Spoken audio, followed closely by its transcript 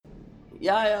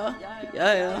Yeah.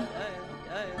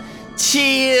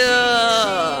 Chill.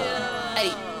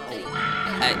 Hey.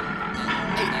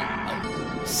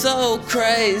 So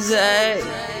crazy.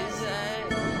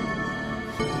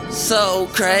 So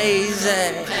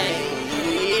crazy.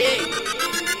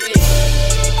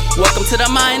 Welcome to the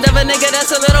mind of a nigga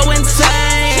that's a little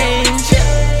insane.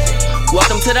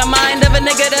 Welcome to the mind of a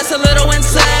nigga that's a little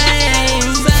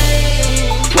insane.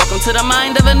 Welcome to the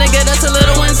mind of a nigga that's a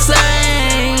little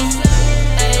insane.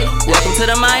 Welcome to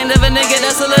the mind of a nigga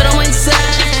that's a little insane.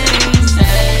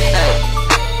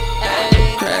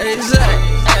 Crazy.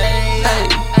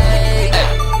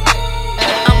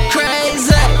 I'm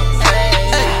crazy.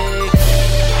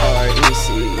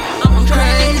 I'm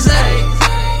crazy.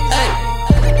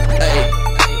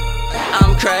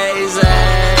 I'm crazy.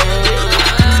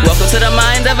 Welcome to the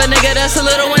mind of a nigga that's a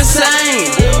little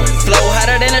insane. Flow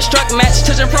hotter than a struck match,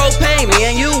 touching propane. Me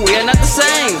and you, we are not the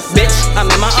same. Bitch, I'm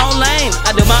in my own lane.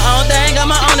 I do my own thing, got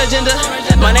my own agenda.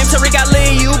 My name's Taariq,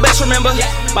 A.L.I, you best remember.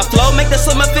 My flow make the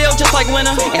summer feel just like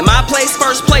winter. In my place,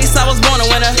 first place, I was born a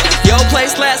winner. Your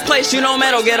place, last place, you know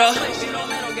medal getter.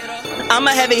 I'm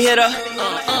a heavy hitter.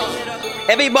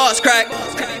 Every bar's crack.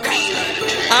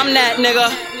 I'm that nigga.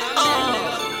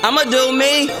 I'ma do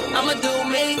me.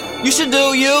 You should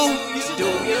do you.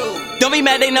 Don't be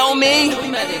mad they know me.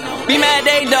 Be mad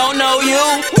they don't know you.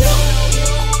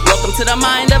 Welcome to the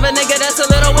mind of a nigga that's a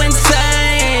little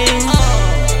insane.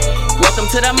 Welcome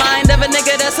to the mind of a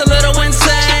nigga that's a little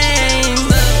insane.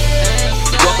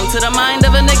 Welcome to the mind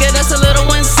of a nigga that's a little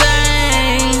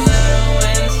insane.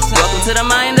 Welcome to the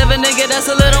mind of a nigga that's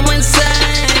a little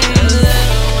insane.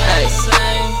 Crazy.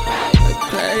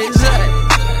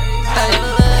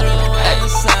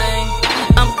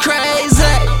 I'm crazy. I'm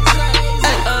crazy.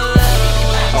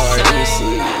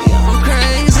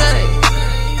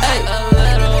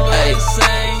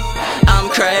 I'm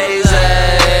crazy.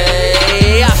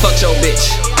 I fucked your bitch.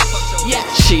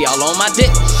 She all on my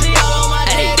dick.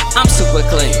 Ay, I'm super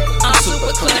clean.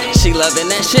 She loving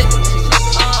that shit.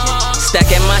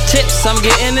 Stacking my chips, I'm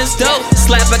getting this dope.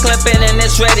 Slap a clipping and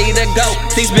it's ready to go.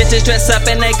 These bitches dress up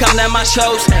and they come to my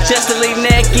shows just to leave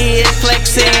naked,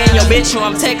 flexing. Yo bitch who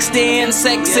I'm texting,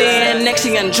 sexing. Next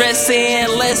she undressing,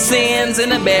 lessons in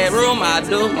the bedroom. I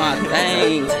do my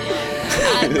thing.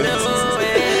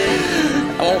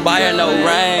 I won't buy her no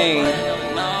ring.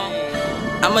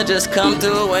 I'ma just come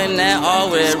through in that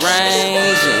all with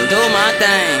range and do my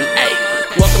thing. Ay.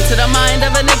 Welcome to the mind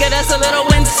of a nigga that's a little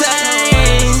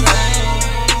insane.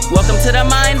 Welcome to the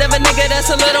mind of a nigga that's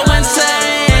a little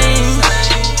insane.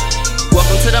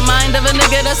 Welcome to the mind of a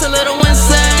nigga that's a little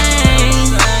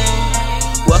insane.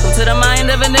 Welcome to the mind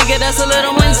of a nigga that's a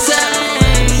little insane.